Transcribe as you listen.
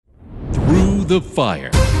the Fire.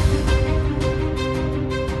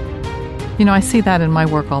 You know, I see that in my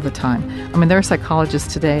work all the time. I mean, there are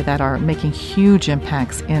psychologists today that are making huge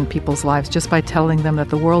impacts in people's lives just by telling them that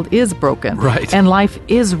the world is broken. Right. And life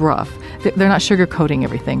is rough. They're not sugarcoating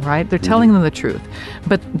everything, right? They're telling them the truth.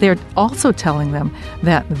 But they're also telling them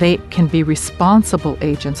that they can be responsible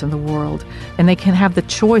agents in the world and they can have the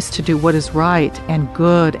choice to do what is right and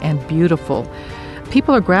good and beautiful.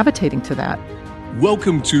 People are gravitating to that.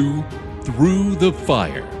 Welcome to Through the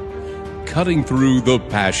Fire, cutting through the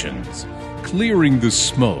passions, clearing the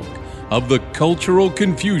smoke of the cultural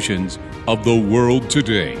confusions of the world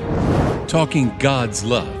today, talking God's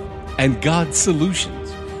love and God's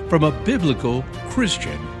solutions from a biblical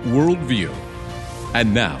Christian worldview.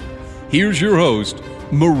 And now, here's your host,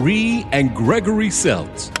 Marie and Gregory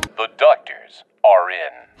Seltz. The doctors are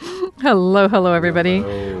in. Hello, everybody.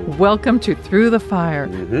 Welcome to Through the Fire,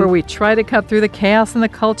 where we try to cut through the chaos in the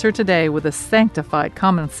culture today with a sanctified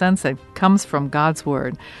common sense that comes from God's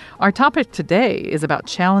Word. Our topic today is about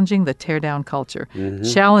challenging the tear-down culture,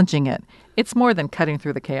 challenging it. It's more than cutting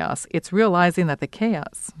through the chaos. It's realizing that the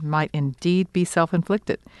chaos might indeed be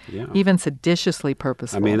self-inflicted, even seditiously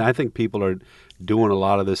purposeful. I mean, I think people are doing a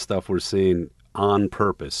lot of this stuff we're seeing on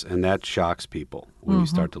purpose, and that shocks people when you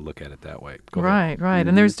start to look at it that way. Go ahead. Right.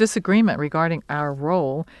 And there's disagreement regarding our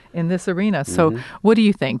role in this arena. So what do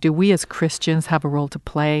you think? Do we as Christians have a role to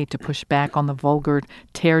play to push back on the vulgar,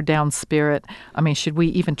 tear-down spirit? I mean, should we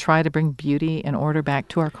even try to bring beauty and order back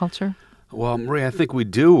to our culture? Well, Maria, I think we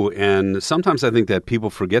do, and sometimes I think that people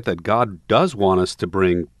forget that God does want us to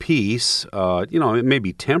bring peace, it may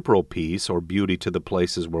be temporal peace or beauty to the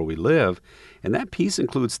places where we live, and that peace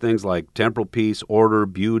includes things like temporal peace, order,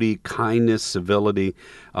 beauty, kindness, civility,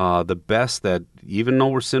 the best that, even though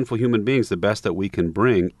we're sinful human beings, the best that we can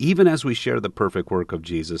bring, even as we share the perfect work of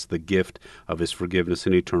Jesus, the gift of His forgiveness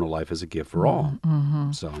and eternal life as a gift for all.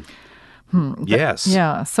 So... Yes.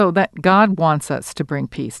 Yeah, so that God wants us to bring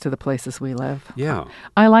peace to the places we live. Yeah.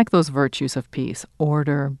 I like those virtues of peace: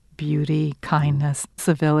 order, beauty, kindness,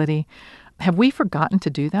 civility. Have we forgotten to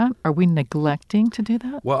do that? Are we neglecting to do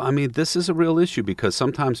that? Well, I mean, this is a real issue because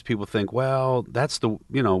sometimes people think, well,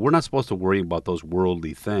 we're not supposed to worry about those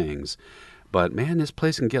worldly things. But man, this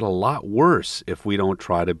place can get a lot worse if we don't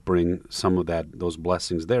try to bring some of those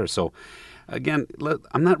blessings there. So, again,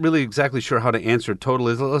 I'm not really exactly sure how to answer it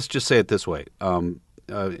totally. Let's just say it this way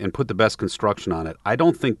and put the best construction on it. I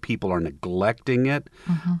don't think people are neglecting it,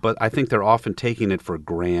 but I think they're often taking it for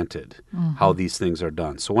granted how these things are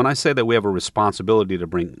done. So when I say that we have a responsibility to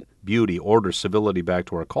bring beauty, order, civility back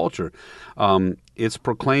to our culture, it's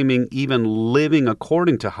proclaiming even living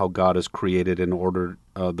according to how God has created and ordered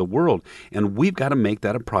the world. And we've got to make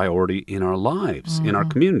that a priority in our lives, in our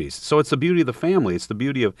communities. So it's the beauty of the family. It's the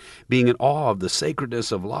beauty of being in awe of the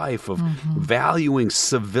sacredness of life, of valuing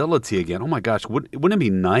civility again. Oh my gosh, wouldn't it be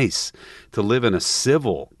nice to live in a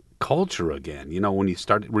civil culture again? You know, when you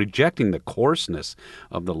start rejecting the coarseness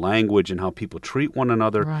of the language and how people treat one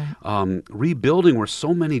another, rebuilding where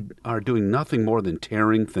so many are doing nothing more than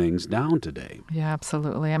tearing things down today. Yeah,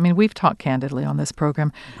 absolutely. I mean, we've talked candidly on this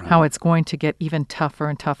program how it's going to get even tougher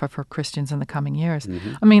and tougher for Christians in the coming years.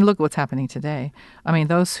 I mean, look what's happening today. I mean,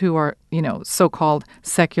 those who are, so-called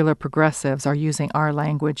secular progressives are using our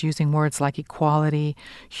language, using words like equality,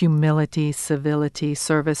 humility, civility,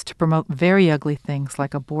 service to promote very ugly things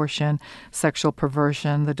like abortion, sexual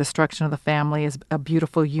perversion, the destruction of the family is a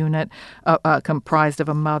beautiful unit comprised of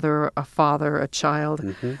a mother, a father, a child.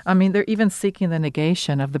 I mean, they're even seeking the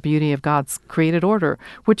negation of the beauty of God's created order,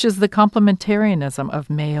 which is the complementarianism of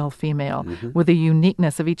male, female, with the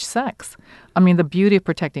uniqueness of each sex. I mean, the beauty of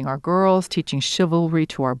protecting our girls, teaching chivalry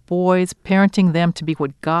to our boys, parenting them to be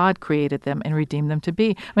what God created them and redeemed them to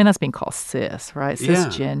be. I mean, that's being called cis, right?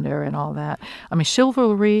 Cisgender and all that. I mean,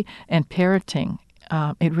 chivalry and parenting,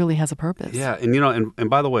 it really has a purpose. Yeah, and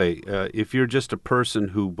by the way, if you're just a person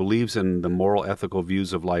who believes in the moral, ethical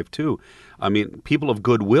views of life too, I mean, people of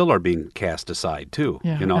goodwill are being cast aside too,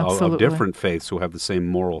 of different faiths who have the same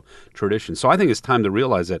moral tradition. So I think it's time to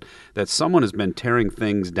realize that someone has been tearing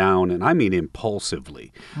things down, and I mean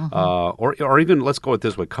impulsively, or even, let's go it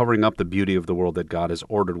this way, covering up the beauty of the world that God has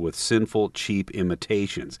ordered with sinful, cheap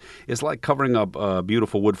imitations. It's like covering up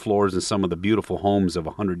beautiful wood floors in some of the beautiful homes of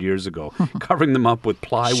 100 years ago, covering them up with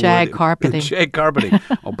plywood. Shag carpeting. Shag carpeting.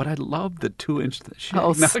 Oh, but I love the 2-inch shag.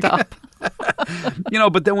 Oh, stop.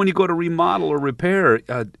 But then when you go to remodel or repair,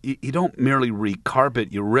 you don't merely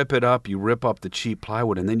recarpet. You rip it up, you rip up the cheap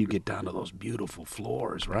plywood, and then you get down to those beautiful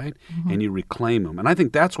floors, right? Mm-hmm. And you reclaim them. And I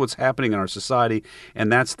think that's what's happening in our society,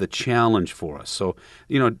 and that's the challenge for us. So,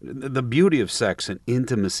 the beauty of sex and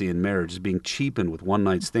intimacy in marriage is being cheapened with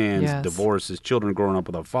one-night stands, Yes. divorces, children growing up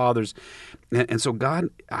without fathers. And so God,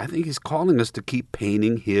 I think he's calling us to keep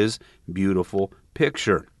painting his beautiful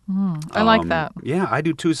picture. I like that. Yeah, I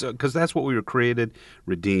do too, because that's what we were created,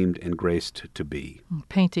 redeemed, and graced to be.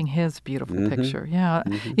 Painting his beautiful Mm-hmm. picture. Yeah.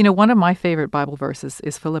 One of my favorite Bible verses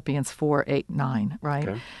is Philippians 4:8-9, right?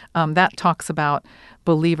 Okay. That talks about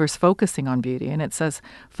believers focusing on beauty. And it says,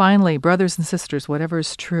 finally, brothers and sisters, whatever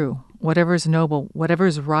is true, whatever is noble, whatever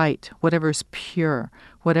is right, whatever is pure,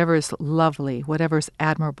 whatever is lovely, whatever is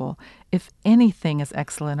admirable, if anything is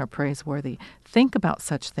excellent or praiseworthy, think about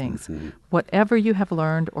such things. Whatever you have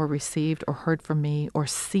learned or received or heard from me or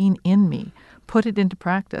seen in me, put it into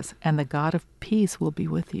practice, and the God of peace will be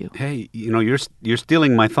with you. Hey, you're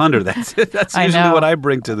stealing my thunder. That's I usually know. what I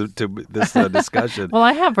bring to this discussion. Well,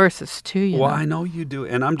 I have verses too, Well, I know you do,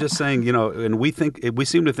 and I'm just saying, and we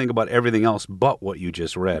seem to think about everything else but what you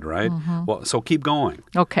just read, right? Well, so keep going.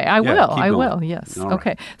 Okay, I Yeah, will. keep I going. will, yes. All right.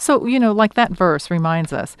 Okay. So, like that verse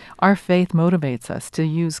reminds us, our faith motivates us to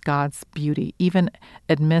use God's beauty, even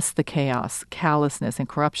amidst the chaos, callousness, and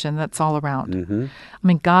corruption that's all around. I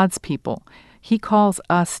mean, God's people. He calls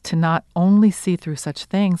us to not only see through such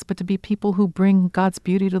things, but to be people who bring God's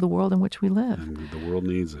beauty to the world in which we live. And the world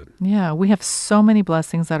needs it. Yeah, we have so many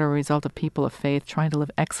blessings that are a result of people of faith trying to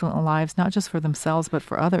live excellent lives, not just for themselves, but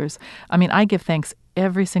for others. I mean, I give thanks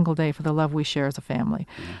every single day for the love we share as a family.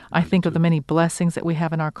 I think of the many blessings that we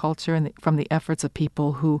have in our culture and from the efforts of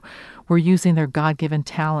people who were using their God-given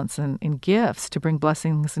talents and gifts to bring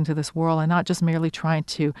blessings into this world and not just merely trying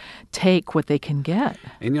to take what they can get.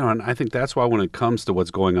 And and I think that's why when it comes to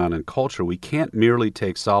what's going on in culture, we can't merely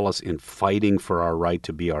take solace in fighting for our right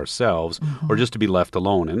to be ourselves or just to be left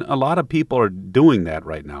alone. And a lot of people are doing that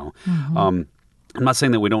right now. I'm not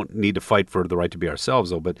saying that we don't need to fight for the right to be ourselves,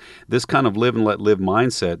 though, but this kind of live and let live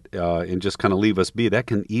mindset and just kind of leave us be, that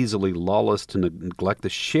can easily lull us to neglect the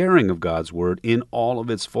sharing of God's word in all of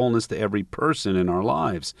its fullness to every person in our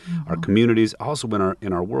lives, our communities, also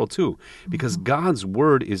in our world, too. Because God's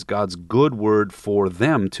word is God's good word for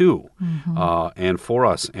them, too, and for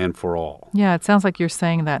us and for all. Yeah, it sounds like you're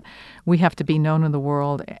saying that we have to be known in the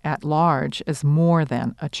world at large as more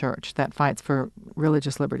than a church that fights for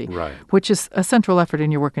religious liberty, Right. which is a central effort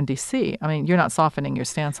in your work in D.C. I mean, you're not softening your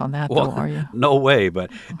stance on that, though, are you? No way, but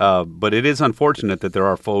it is unfortunate that there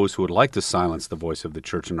are foes who would like to silence the voice of the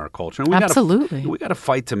church in our culture. And Absolutely. We got to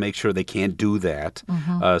fight to make sure they can't do that,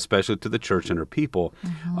 especially to the church and her people.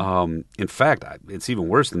 In fact, it's even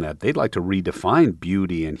worse than that. They'd like to redefine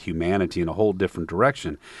beauty and humanity in a whole different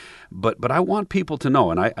direction. But I want people to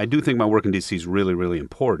know, and I do think my work in D.C. is really, really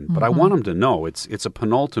important, but I want them to know it's a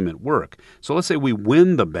penultimate work. So let's say we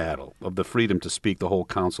win the battle of the freedom to speak the whole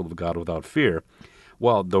counsel of God without fear.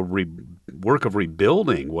 Well, the work of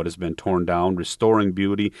rebuilding what has been torn down, restoring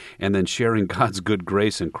beauty, and then sharing God's good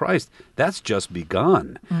grace in Christ, that's just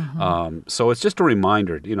begun. So it's just a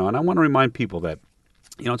reminder, and I want to remind people that,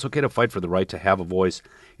 it's okay to fight for the right to have a voice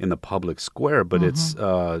in the public square, but it's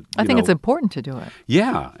I think it's important to do it.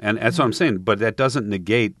 Yeah, and that's what I'm saying. But that doesn't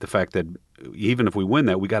negate the fact that even if we win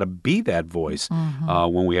that, we got to be that voice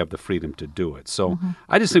when we have the freedom to do it. So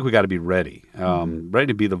I just think we got to be ready, ready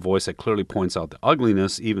to be the voice that clearly points out the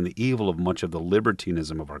ugliness, even the evil of much of the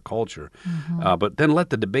libertinism of our culture. But then let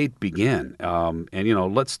the debate begin,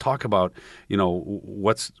 and let's talk about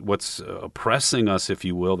what's oppressing us, if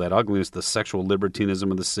you will. That ugliness, the sexual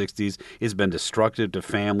libertinism of the '60s, has been destructive to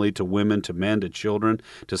family, to women, to men, to children,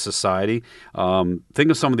 to society. Think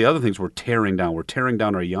of some of the other things we're tearing down. We're tearing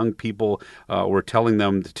down our young people. We're telling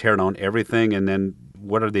them to tear down everything, and then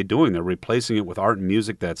what are they doing? They're replacing it with art and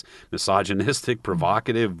music that's misogynistic,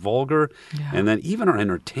 provocative, vulgar, and then even our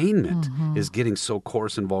entertainment is getting so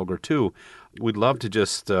coarse and vulgar too. We'd love to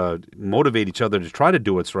just motivate each other to try to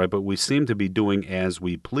do what's right, but we seem to be doing as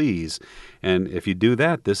we please. And if you do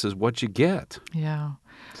that, this is what you get. Yeah.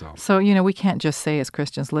 So, we can't just say as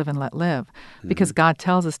Christians, live and let live, because God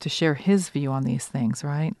tells us to share his view on these things,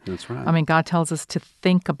 right? That's right. I mean, God tells us to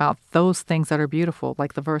think about those things that are beautiful,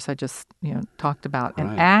 like the verse I just, talked about,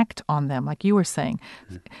 and act on them, like you were saying.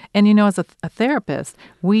 And, as a therapist,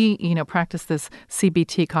 we, practice this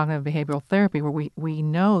CBT, cognitive behavioral therapy, where we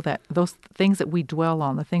know that those things that we dwell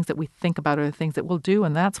on, the things that we think about are the things that we'll do,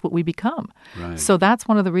 and that's what we become. Right. So that's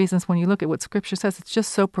one of the reasons when you look at what Scripture says, it's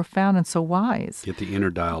just so profound and so wise. Get the inner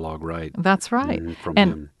dialogue dialogue right. That's right. From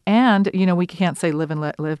him. And, we can't say live and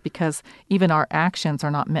let live because even our actions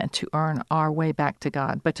are not meant to earn our way back to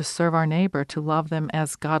God, but to serve our neighbor, to love them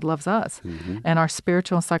as God loves us. And our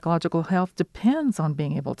spiritual and psychological health depends on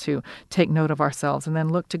being able to take note of ourselves and then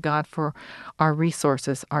look to God for our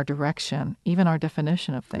resources, our direction, even our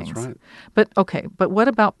definition of things. That's right. But what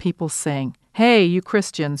about people saying, hey, you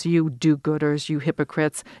Christians, you do-gooders, you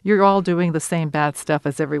hypocrites, you're all doing the same bad stuff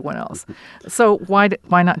as everyone else. So why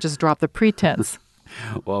not just drop the pretense?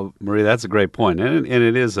 Well, Marie, that's a great point. And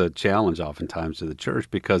it is a challenge oftentimes to the church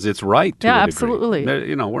because it's right to a degree. Absolutely.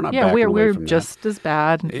 We're not backing away we're from just as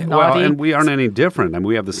bad, that. naughty. Well, and we aren't any different. I mean,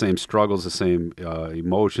 we have the same struggles, the same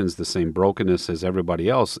emotions, the same brokenness as everybody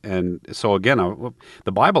else. And so, again,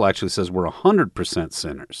 the Bible actually says we're 100%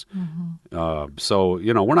 sinners. So,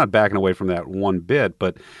 we're not backing away from that one bit,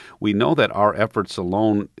 but we know that our efforts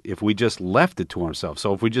alone, if we just left it to ourselves,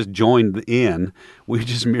 so if we just joined in, we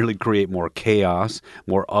just merely create more chaos,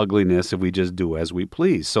 more ugliness if we just do as we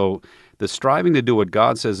please. So the striving to do what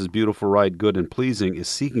God says is beautiful, right, good, and pleasing is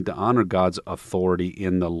seeking to honor God's authority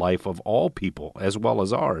in the life of all people as well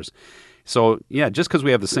as ours. So, just because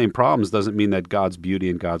we have the same problems doesn't mean that God's beauty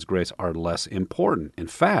and God's grace are less important. In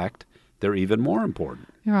fact, they're even more important.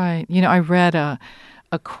 Right. I read a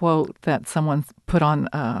quote that someone put on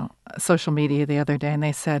social media the other day, and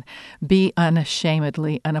they said, be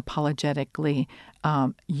unashamedly, unapologetically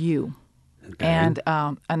you. Okay. And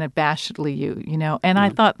unabashedly you, And I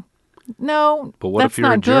thought, no, but what that's if you're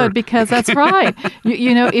not a good jerk? Because that's right.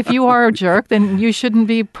 If you are a jerk, then you shouldn't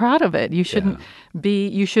be proud of it. You shouldn't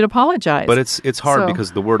you should apologize. But it's hard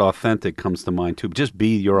because the word authentic comes to mind too. Just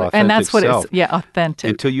be your authentic self. And that's what it's, authentic.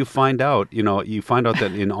 Until you find out,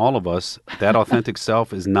 that in all of us, that authentic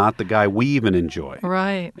self is not the guy we even enjoy.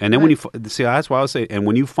 Right. And then when you see, that's why I was saying, and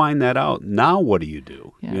when you find that out, now what do you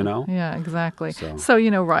do? Yeah, exactly. So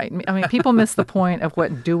right. I mean, people miss the point of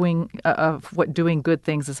what doing good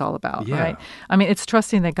things is all about, right? I mean, it's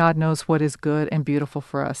trusting that God knows what is good and beautiful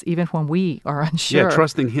for us, even when we are unsure. Yeah,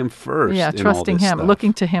 trusting Him first. Yeah, trusting Him, stuff.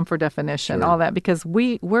 looking to Him for definition, all that, because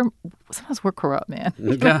sometimes we're corrupt, man.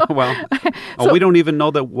 Yeah, well, we don't even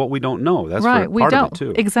know that what we don't know. That's right. part of it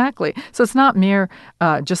too. Exactly. So it's not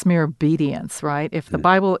just mere obedience, right? If the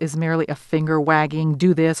Bible is merely a finger wagging,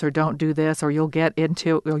 do this or don't do this, or you'll get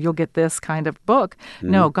this kind of book.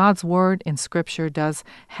 No, God's Word in Scripture does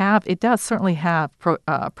certainly have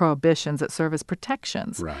prohibitions that serve as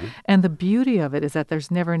protections. Right. And the beauty of it is that there's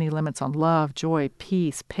never any limits on love, joy,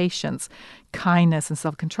 peace, patience, kindness, and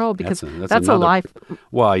self-control, because that's a life.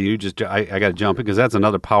 Well, I got to jump in because that's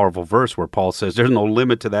another powerful verse where Paul says there's no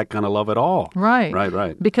limit to that kind of love at all. Right.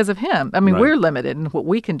 Right. Because of Him. I mean, we're limited in what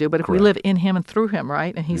we can do, but if we live in Him and through Him,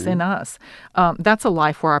 right, and He's in us, that's a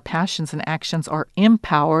life where our passions and actions are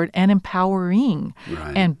empowered and empowering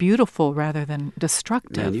and beautiful rather than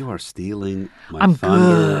destructive. Man, you are stealing my I'm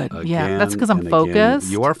thunder good. Again, yeah, that's because I'm again.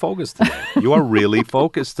 focused. You are focused today. You are really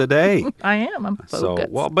focused today. I am. I'm focused.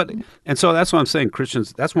 So that's what I'm saying,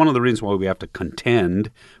 Christians, that's one of the reasons why we have to contend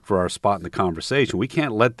for our spot in the conversation. We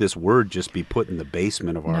can't let this word just be put in the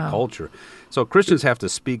basement of our culture. So Christians have to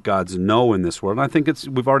speak God's no in this world. And I think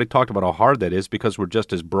we've already talked about how hard that is because we're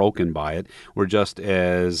just as broken by it. We're just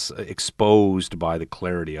as exposed by the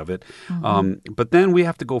clarity of it. But then we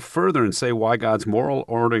have to go further and say why God's moral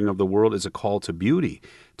ordering of the world is a call to beauty,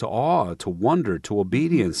 to awe, to wonder, to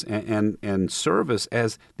obedience, and service,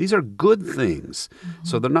 as these are good things.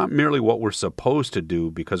 So they're not merely what we're supposed to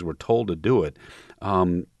do because we're told to do it.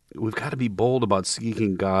 We've got to be bold about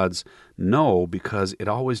seeking God's no because it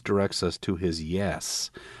always directs us to His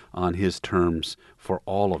yes on His terms for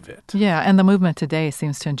all of it. Yeah, and the movement today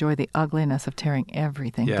seems to enjoy the ugliness of tearing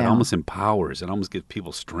everything down. Yeah, it almost empowers. It almost gives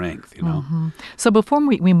people strength, So before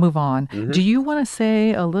we move on, do you want to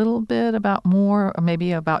say a little bit about more, or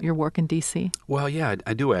maybe about your work in D.C.? Well, yeah,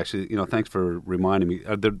 I do actually. Thanks for reminding me.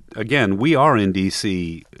 Again, we are in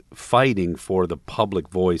D.C. fighting for the public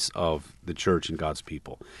voice of the church and God's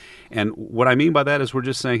people. And what I mean by that is we're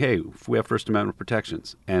just saying, hey, we have First Amendment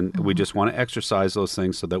protections, and we just want to exercise those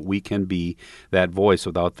things so that we can be that voice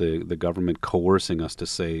without the government coercing us to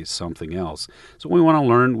say something else. So we want to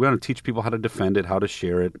learn, we want to teach people how to defend it, how to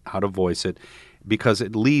share it, how to voice it, because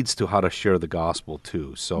it leads to how to share the gospel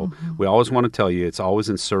too. So we always want to tell you it's always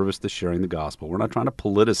in service to sharing the gospel. We're not trying to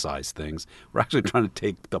politicize things. We're actually trying to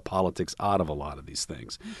take the politics out of a lot of these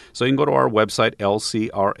things. So you can go to our website,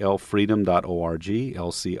 lcrlfreedom.org. lcrlfreedom.org,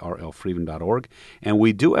 lcrlfreedom.org. And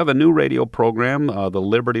we do have a new radio program, the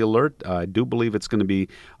Liberty Alert. I do believe it's going to be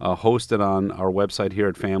hosted on our website here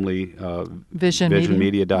at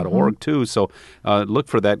visionmedia.org too. So look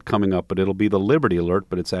for that coming up. But it'll be the Liberty Alert,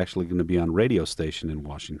 but it's actually going to be on radio station in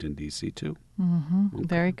Washington, D.C. too. Okay.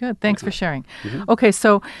 Very good. Thanks for sharing. Okay,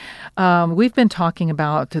 so we've been talking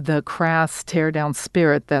about the crass, tear-down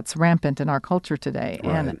spirit that's rampant in our culture today.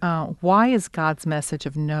 Right. And why is God's message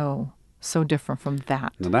of no so different from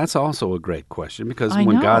that? Now, that's also a great question, because I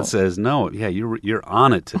when know. God says no, yeah, you're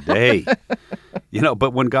on it today.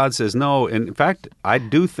 But when God says no, and in fact, I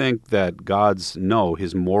do think that God's no,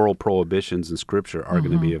 his moral prohibitions in Scripture are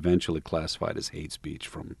going to be eventually classified as hate speech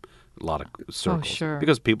from a lot of circles. Sure.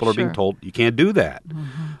 Because people are being told you can't do that.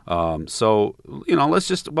 So,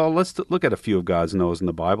 let's look at a few of God's no's in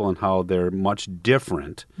the Bible and how they're much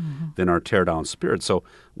different than our tear-down spirit. So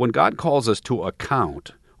when God calls us to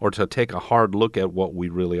account or to take a hard look at what we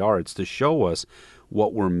really are, it's to show us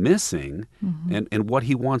what we're missing and what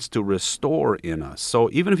he wants to restore in us. So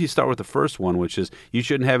even if you start with the first one, which is you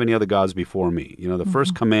shouldn't have any other gods before me, the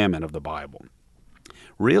first commandment of the Bible.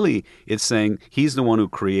 Really, it's saying he's the one who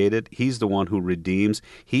created, he's the one who redeems,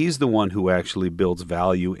 he's the one who actually builds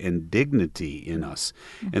value and dignity in us.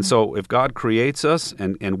 And so if God creates us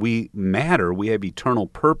and we matter, we have eternal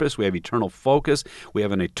purpose, we have eternal focus, we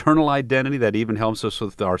have an eternal identity that even helps us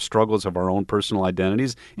with our struggles of our own personal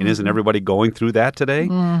identities. And isn't everybody going through that today?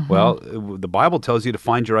 Well, the Bible tells you to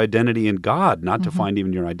find your identity in God, not to find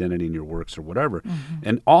even your identity in your works or whatever.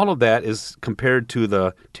 And all of that is compared to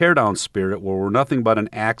the tear-down spirit, where we're nothing but an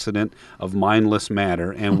accident of mindless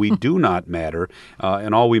matter, and we do not matter,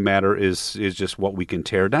 and all we matter is just what we can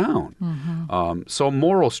tear down. So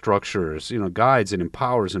moral structures, guides and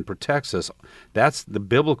empowers and protects us. That's the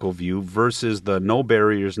biblical view versus the no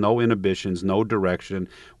barriers, no inhibitions, no direction,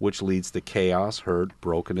 which leads to chaos, hurt,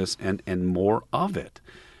 brokenness, and more of it.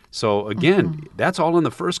 So again, that's all in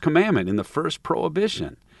the first commandment, in the first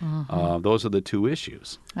prohibition. Those are the two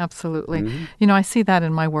issues. Absolutely. I see that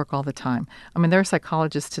in my work all the time. I mean, there are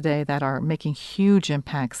psychologists today that are making huge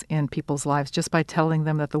impacts in people's lives just by telling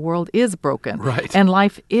them that the world is broken and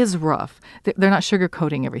life is rough. They're not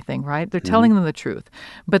sugarcoating everything, right? They're telling them the truth.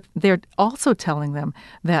 But they're also telling them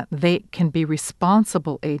that they can be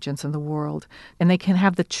responsible agents in the world, and they can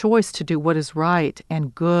have the choice to do what is right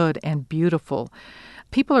and good and beautiful.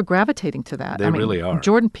 People are gravitating to that. They really are.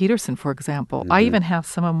 Jordan Peterson, for example. I even have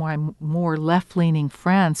some of my more left-leaning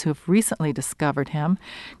friends who have recently discovered him,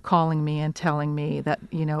 calling me and telling me that,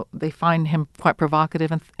 they find him quite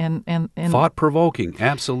provocative and thought-provoking,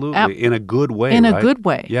 absolutely, in a good way, in right? a good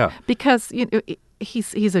way. Yeah. Because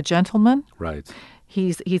he's a gentleman. Right.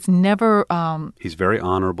 He's never... he's very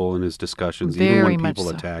honorable in his discussions, very even when much people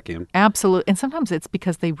so. attack him. Absolutely. And sometimes it's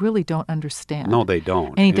because they really don't understand. No, they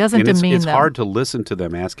don't. And he doesn't demean it's them. hard to listen to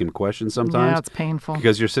them ask him questions sometimes. Yeah, it's painful.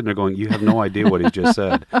 Because you're sitting there going, you have no idea what he just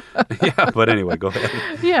said. Yeah, but anyway, go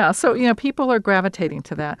ahead. Yeah, so, people are gravitating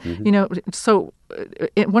to that. So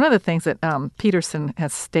one of the things that Peterson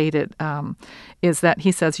has stated is that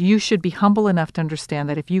he says you should be humble enough to understand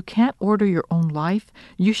that if you can't order your own life,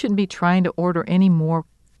 you shouldn't be trying to order any more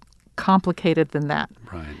complicated than that.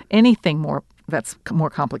 Right. Anything more that's more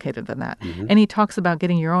complicated than that. And he talks about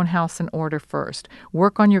getting your own house in order first.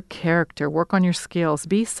 Work on your character. Work on your skills.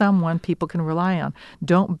 Be someone people can rely on.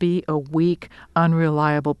 Don't be a weak,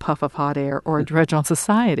 unreliable puff of hot air or a dredge on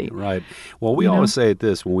society. Right. Well, we always say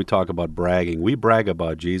this when we talk about bragging. We brag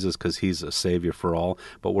about Jesus because he's a savior for all,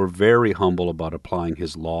 but we're very humble about applying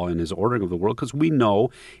his law and his ordering of the world because we know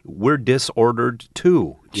we're disordered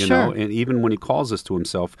too. You know, and even when he calls us to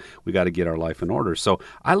himself, we got to get our life in order. So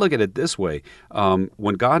I look at it this way.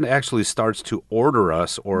 When God actually starts to order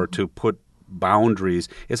us or to put boundaries,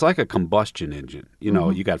 it's like a combustion engine.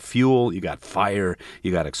 You got fuel, you got fire,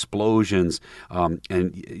 you got explosions,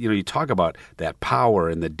 and you talk about that power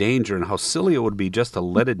and the danger and how silly it would be just to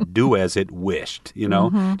let it do as it wished.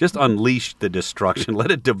 Just unleash the destruction,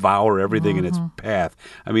 let it devour everything in its path.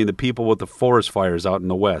 I mean, the people with the forest fires out in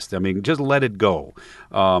the West. I mean, just let it go.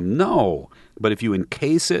 No. But if you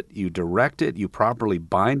encase it, you direct it, you properly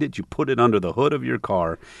bind it, you put it under the hood of your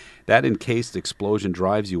car, that encased explosion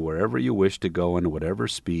drives you wherever you wish to go and whatever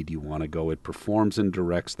speed you want to go. It performs and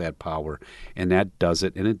directs that power, and that does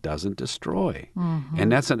it, and it doesn't destroy.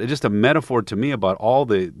 And that's just a metaphor to me about all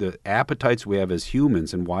the appetites we have as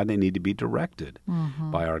humans and why they need to be directed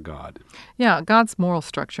by our God. Yeah, God's moral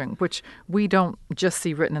structuring, which we don't just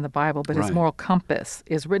see written in the Bible, but his moral compass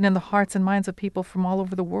is written in the hearts and minds of people from all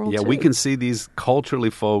over the world, Yeah, too. we can see these these culturally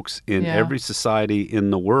folks in Yeah. every society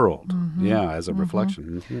in the world. Yeah, as a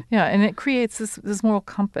reflection. Yeah, and it creates this moral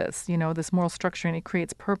compass, this moral structure, and it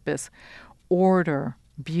creates purpose, order,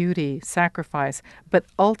 beauty, sacrifice, but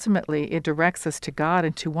ultimately it directs us to God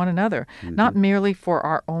and to one another, not merely for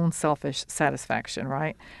our own selfish satisfaction,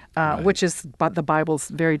 right? Which is the Bible's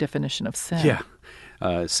very definition of sin. Yeah.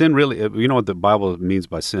 Sin really, what the Bible means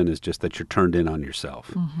by sin is just that you're turned in on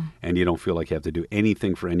yourself, and you don't feel like you have to do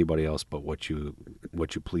anything for anybody else but what you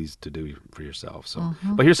please to do for yourself. So,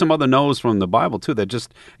 but here's some other no's from the Bible too that just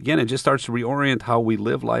starts to reorient how we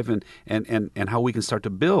live life and how we can start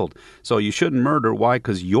to build. So you shouldn't murder. Why?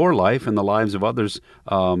 Because your life and the lives of others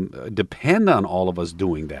depend on all of us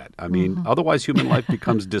doing that. I mean, otherwise human life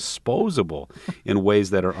becomes disposable in ways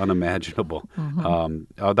that are unimaginable.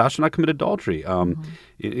 Thou shalt not commit adultery.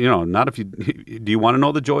 Not if you do. You want to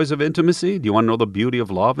know the joys of intimacy? Do you want to know the beauty of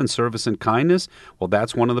love and service and kindness? Well,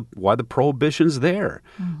 that's why the prohibition's there.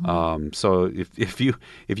 So if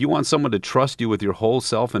you want someone to trust you with your whole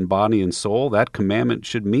self and body and soul, that commandment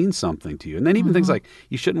should mean something to you. And then even things like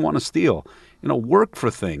you shouldn't want to steal. Work for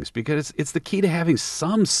things because it's the key to having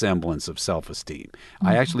some semblance of self-esteem.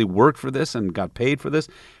 I actually worked for this and got paid for this.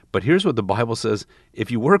 But here's what the Bible says.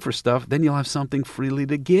 If you work for stuff, then you'll have something freely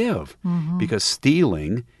to give because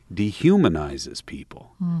stealing dehumanizes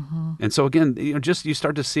people. And so again, you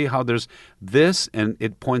start to see how there's this and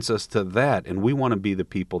it points us to that. And we want to be the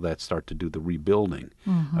people that start to do the rebuilding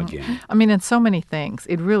again. I mean, in so many things,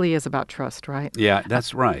 it really is about trust, right? Yeah,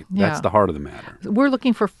 that's right. That's the heart of the matter. We're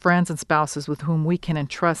looking for friends and spouses with whom we can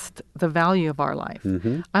entrust the value of our life.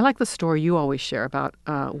 I like the story you always share about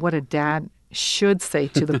what a dad should say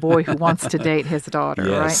to the boy who wants to date his daughter,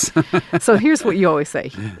 yes. right? So here's what you always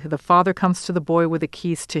say. The father comes to the boy with the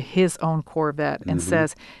keys to his own Corvette and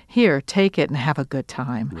says, "Here, take it and have a good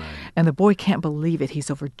time." Right. And the boy can't believe it.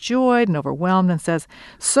 He's overjoyed and overwhelmed and says,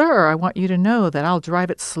 "Sir, I want you to know that I'll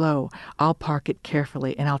drive it slow. I'll park it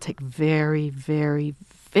carefully, and I'll take very, very,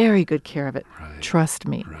 very good care of it. Right. Trust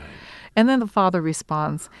me." Right. And then the father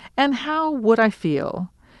responds, "And how would I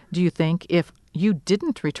feel, do you think, if you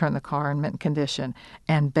didn't return the car in mint condition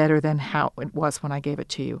and better than how it was when I gave it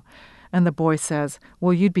to you?" And the boy says,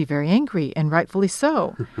 "Well, you'd be very angry, and rightfully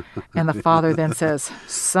so." And the father then says,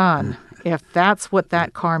 "Son, if that's what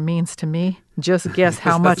that car means to me, just guess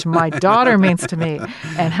how much my daughter means to me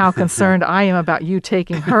and how concerned I am about you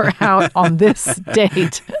taking her out on this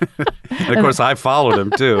date." And of course, I followed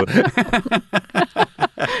him too.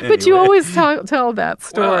 But you always tell that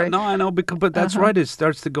story. Well, no, I know, but that's right. It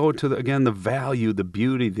starts to go to, the value, the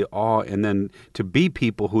beauty, the awe, and then to be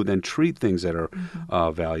people who then treat things that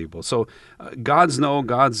are valuable. So God's no,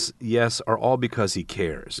 God's yes are all because he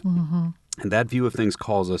cares. And that view of things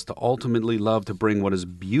calls us to ultimately love, to bring what is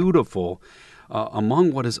beautiful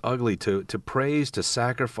among what is ugly, to praise, to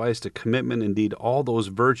sacrifice, to commitment, indeed, all those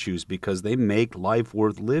virtues, because they make life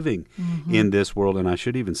worth living in this world, and I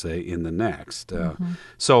should even say in the next.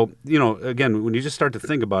 So, again, when you just start to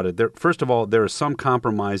think about it, first of all, there are some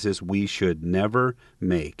compromises we should never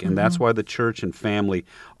make, and that's why the church and family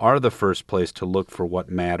are the first place to look for what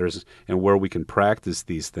matters and where we can practice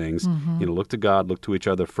these things. Look to God, look to each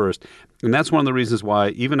other first. And that's one of the reasons why,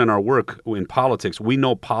 even in our work in politics, we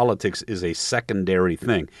know politics is a secondary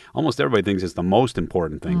thing. Almost everybody thinks it's the most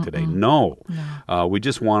important thing today. No. We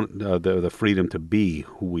just want the freedom to be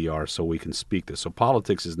who we are so we can speak this. So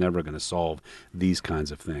politics is never going to solve these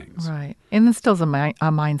kinds of things. Right. And instills a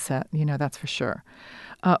mindset, that's for sure.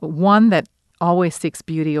 One that always seeks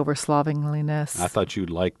beauty over slovenliness. I thought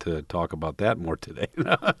you'd like to talk about that more today.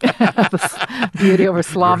 Beauty over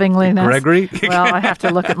slovenliness. Gregory? Well, I have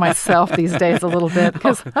to look at myself these days a little bit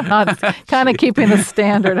because I'm not kind of keeping the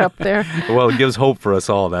standard up there. Well, it gives hope for us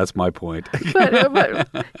all. That's my point.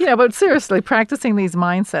 But seriously, practicing these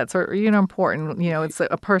mindsets are, important. It's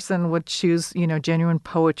a person would choose, genuine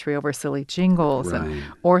poetry over silly jingles, Right. and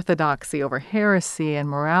orthodoxy over heresy, and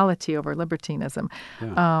morality over libertinism.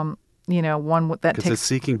 Yeah. One that Because takes it's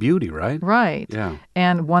seeking beauty, right? right, Yeah.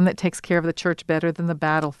 and one that takes care of the church better than the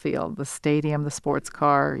battlefield, the stadium, the sports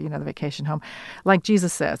car, the vacation home. Like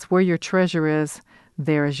Jesus says, where your treasure is,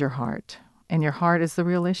 there is your heart, and your heart is the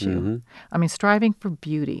real issue. I mean, striving for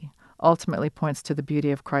beauty ultimately points to the beauty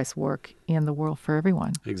of Christ's work in the world for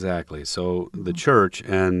everyone. Exactly. So the church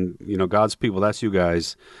and, God's people, that's you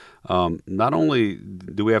guys. Not only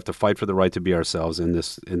do we have to fight for the right to be ourselves in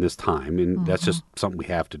this time, and that's just something we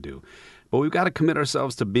have to do, But we've got to commit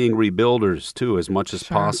ourselves to being rebuilders too, as much as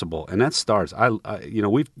possible. And that starts.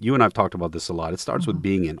 You and I've talked about this a lot. It starts with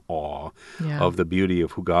being in awe of the beauty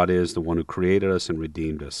of who God is, the one who created us and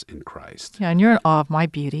redeemed us in Christ. Yeah, and you're in awe of my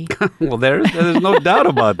beauty. Well, there's no doubt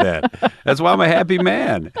about that. That's why I'm a happy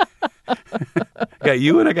man. I got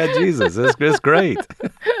you and I got Jesus. It's great.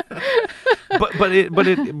 But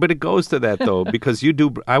it goes to that though, because you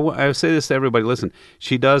do. I say this to everybody. Listen,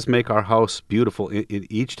 she does make our house beautiful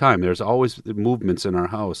each time. There's always movements in our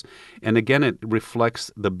house, and again, it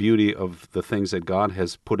reflects the beauty of the things that God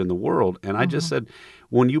has put in the world. And I just said,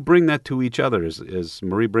 when you bring that to each other, as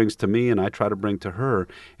Marie brings to me, and I try to bring to her,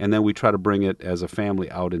 and then we try to bring it as a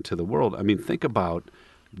family out into the world. I mean, think about.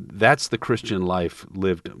 That's the Christian life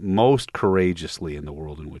lived most courageously in the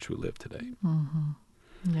world in which we live today.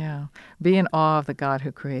 Yeah. Be in awe of the God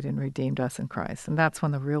who created and redeemed us in Christ. And that's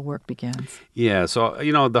when the real work begins. Yeah. So,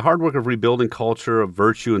 the hard work of rebuilding culture, of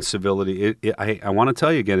virtue and civility, I want to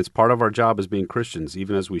tell you again, it's part of our job as being Christians,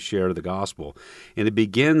 even as we share the gospel. And it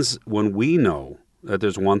begins when we know that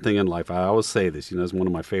there's one thing in life. I always say this, it's one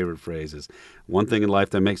of my favorite phrases. One thing in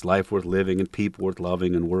life that makes life worth living and people worth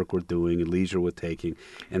loving and work worth doing and leisure worth taking.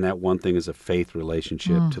 And that one thing is a faith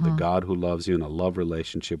relationship to the God who loves you and a love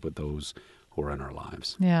relationship with those who are in our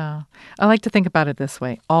lives. Yeah. I like to think about it this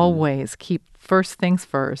way. Always keep first things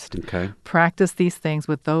first. Okay. Practice these things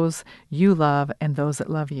with those you love and those that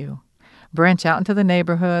love you. Branch out into the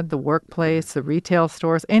neighborhood, the workplace, the retail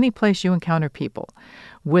stores, any place you encounter people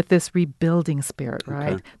with this rebuilding spirit,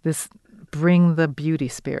 right? Okay. This bring the beauty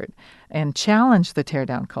spirit and challenge the tear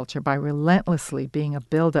down culture by relentlessly being a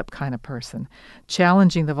build up kind of person,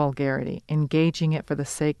 challenging the vulgarity, engaging it for the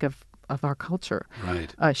sake of our culture.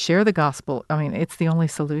 Right. Share the gospel. I mean, it's the only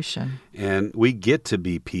solution. And we get to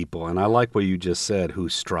be people, and I like what you just said, who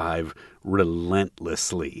strive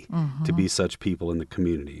relentlessly to be such people in the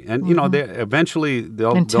community. And, they eventually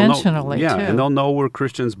they'll intentionally know, too. And they'll know we're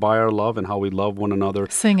Christians by our love and how we love one another.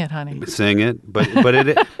 Sing it, honey. Sing it. But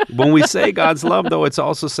when we say God's love, though, it's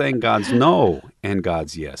also saying God's no and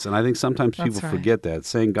God's yes. And I think sometimes people forget that.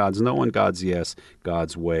 Saying God's no and God's yes,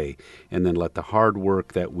 God's way. And then let the hard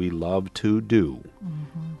work that we love to do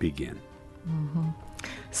begin.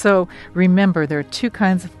 So remember, there are two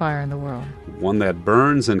kinds of fire in the world. One that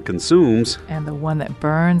burns and consumes. And the one that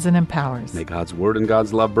burns and empowers. May God's word and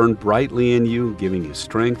God's love burn brightly in you, giving you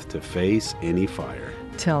strength to face any fire.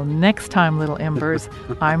 Till next time, little embers,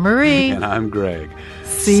 I'm Marie. And I'm Greg.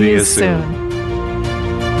 See you soon.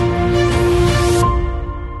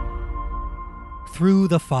 Through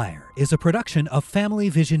the Fire is a production of Family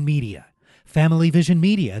Vision Media.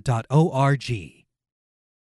 FamilyVisionMedia.org.